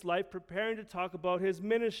Jesus' life, preparing to talk about his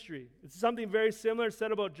ministry. It's something very similar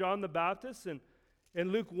said about John the Baptist in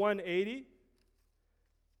Luke 1:80.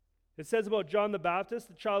 It says about John the Baptist,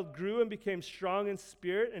 the child grew and became strong in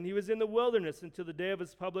spirit, and he was in the wilderness until the day of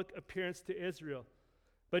his public appearance to Israel.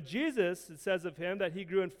 But Jesus, it says of him that he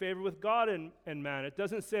grew in favor with God and man. It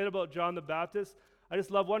doesn't say it about John the Baptist. I just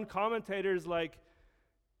love one commentator is like,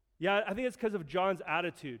 yeah, I think it's because of John's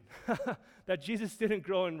attitude, that Jesus didn't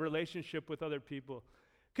grow in relationship with other people.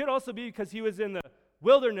 Could also be because he was in the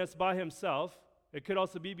wilderness by himself. It could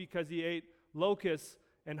also be because he ate locusts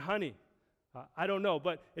and honey. I don't know,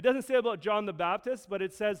 but it doesn't say about John the Baptist, but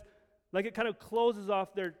it says, like it kind of closes off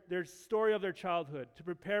their story of their childhood to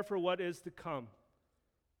prepare for what is to come.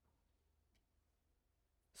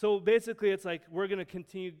 So basically, it's like we're going to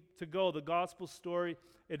continue to go. The gospel story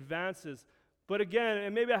advances. But again,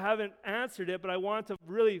 and maybe I haven't answered it, but I want to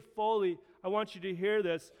really fully, I want you to hear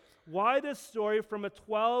this. Why this story from a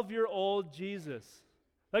 12-year-old Jesus?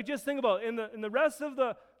 Like just think about it. In the rest of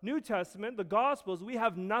the New Testament, the Gospels, we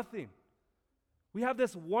have nothing. We have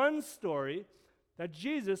this one story that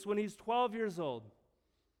Jesus, when he's 12 years old,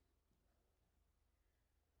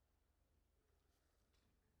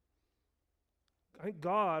 I think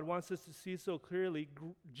God wants us to see so clearly,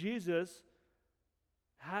 Jesus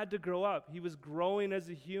had to grow up. He was growing as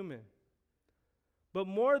a human. But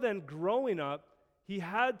more than growing up, he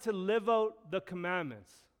had to live out the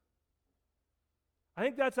commandments. I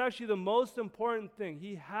think that's actually the most important thing.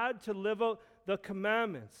 He had to live out the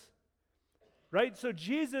commandments. Right? So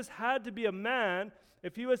Jesus had to be a man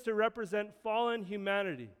if he was to represent fallen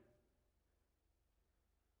humanity.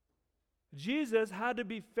 Jesus had to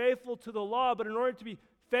be faithful to the law, but in order to be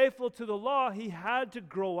faithful to the law, he had to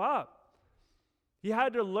grow up. He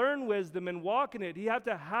had to learn wisdom and walk in it. He had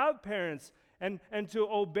to have parents and to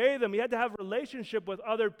obey them. He had to have a relationship with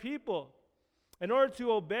other people in order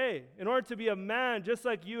to obey, in order to be a man just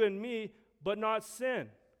like you and me, but not sin.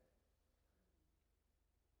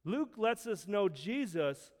 Luke lets us know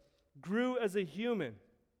Jesus grew as a human,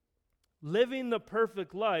 living the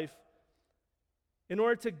perfect life in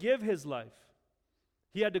order to give his life.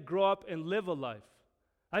 He had to grow up and live a life.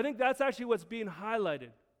 I think that's actually what's being highlighted.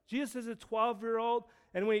 Jesus is a 12-year-old,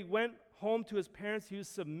 and when he went home to his parents, he was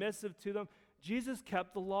submissive to them. Jesus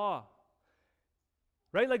kept the law.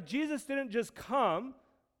 Right? Like Jesus didn't just come,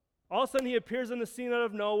 all of a sudden he appears on the scene out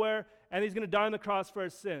of nowhere, and he's going to die on the cross for our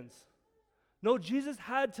sins. No, Jesus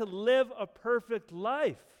had to live a perfect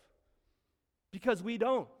life because we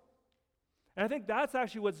don't. And I think that's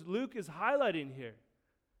actually what Luke is highlighting here.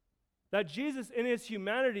 That Jesus in his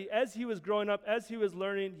humanity, as he was growing up, as he was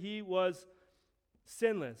learning, he was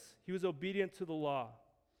sinless. He was obedient to the law.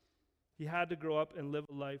 He had to grow up and live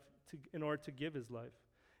a life in order to give his life.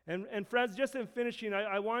 And friends, just in finishing,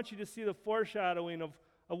 I want you to see the foreshadowing of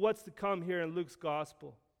what's to come here in Luke's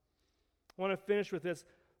gospel. I want to finish with this.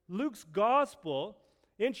 Luke's gospel,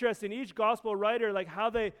 interesting, each gospel writer, like how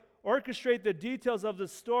they orchestrate the details of the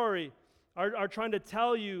story, are trying to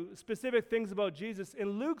tell you specific things about Jesus.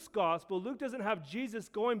 In Luke's gospel, Luke doesn't have Jesus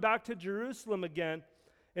going back to Jerusalem again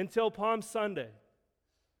until Palm Sunday.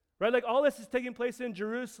 Right? Like all this is taking place in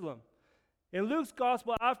Jerusalem. In Luke's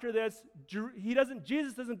gospel, after this,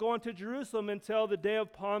 Jesus doesn't go into Jerusalem until the day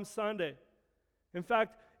of Palm Sunday. In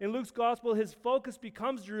fact, in Luke's gospel, his focus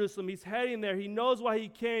becomes Jerusalem. He's heading there. He knows why he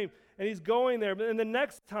came, and he's going there. But then the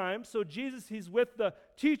next time, so Jesus, he's with the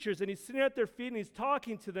teachers, and he's sitting at their feet, and he's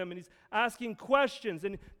talking to them, and he's asking questions.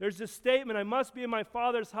 And there's this statement, I must be in my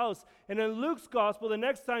Father's house. And in Luke's gospel, the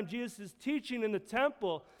next time Jesus is teaching in the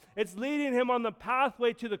temple, it's leading him on the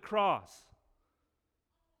pathway to the cross.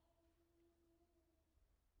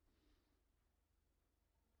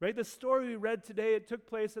 Right? The story we read today, it took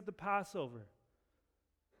place at the Passover.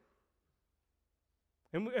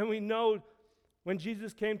 And we know when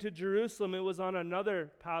Jesus came to Jerusalem, it was on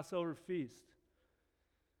another Passover feast.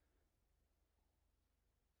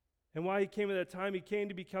 And why he came at that time, he came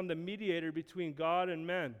to become the mediator between God and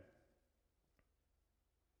men.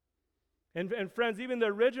 And friends, even the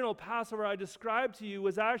original Passover I described to you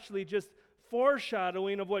was actually just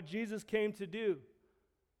foreshadowing of what Jesus came to do.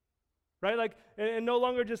 Right? Like, and no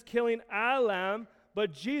longer just killing a lamb,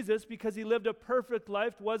 but Jesus, because he lived a perfect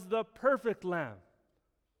life, was the perfect lamb.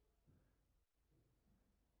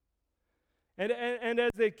 And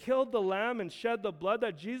as they killed the lamb and shed the blood,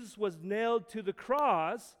 that Jesus was nailed to the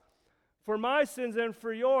cross for my sins and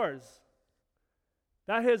for yours.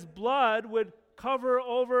 That his blood would cover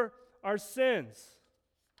over our sins,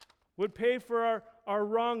 would pay for our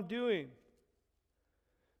wrongdoing.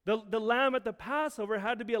 The lamb at the Passover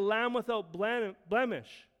had to be a lamb without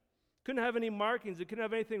blemish. Couldn't have any markings. It couldn't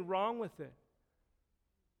have anything wrong with it.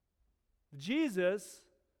 Jesus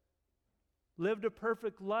lived a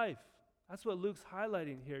perfect life. That's what Luke's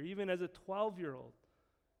highlighting here, even as a 12-year-old.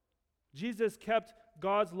 Jesus kept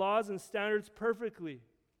God's laws and standards perfectly.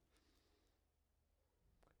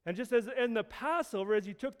 And just as in the Passover, as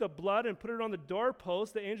he took the blood and put it on the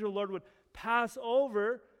doorpost, the angel of the Lord would pass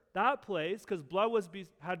over that place because blood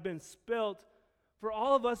had been spilt. For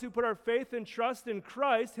all of us who put our faith and trust in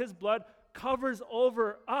Christ, his blood covers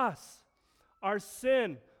over us. our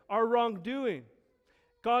sin, our wrongdoing.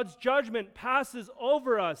 God's judgment passes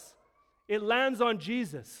over us. It lands on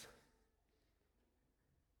Jesus.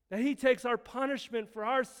 That he takes our punishment for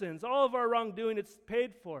our sins, all of our wrongdoing, it's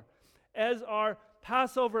paid for. As our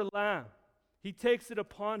Passover lamb, he takes it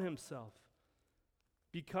upon himself.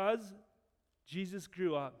 Because Jesus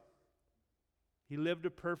grew up, he lived a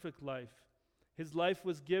perfect life. His life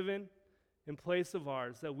was given in place of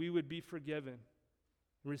ours, that we would be forgiven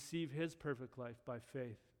and receive his perfect life by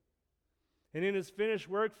faith. And in his finished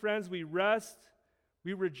work, friends, we rest,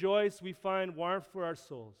 we rejoice, we find warmth for our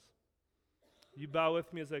souls. You bow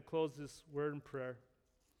with me as I close this word in prayer.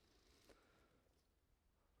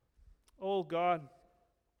 Oh God,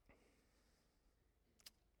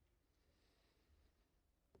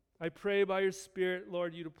 I pray by your Spirit,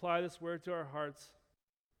 Lord, you'd apply this word to our hearts.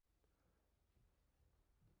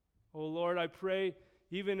 Oh Lord, I pray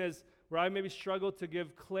even as where I maybe struggle to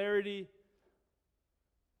give clarity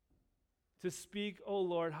to speak, oh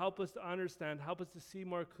Lord, help us to understand, help us to see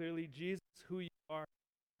more clearly, Jesus, who you are,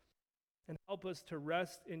 and help us to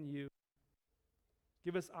rest in you.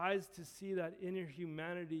 Give us eyes to see that in your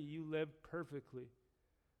humanity you live perfectly.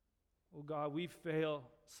 Oh God, we fail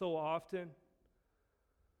so often,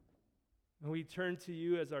 and we turn to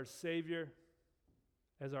you as our Savior,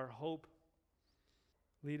 as our hope.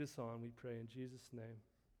 Lead us on, we pray in Jesus' name.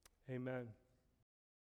 Amen.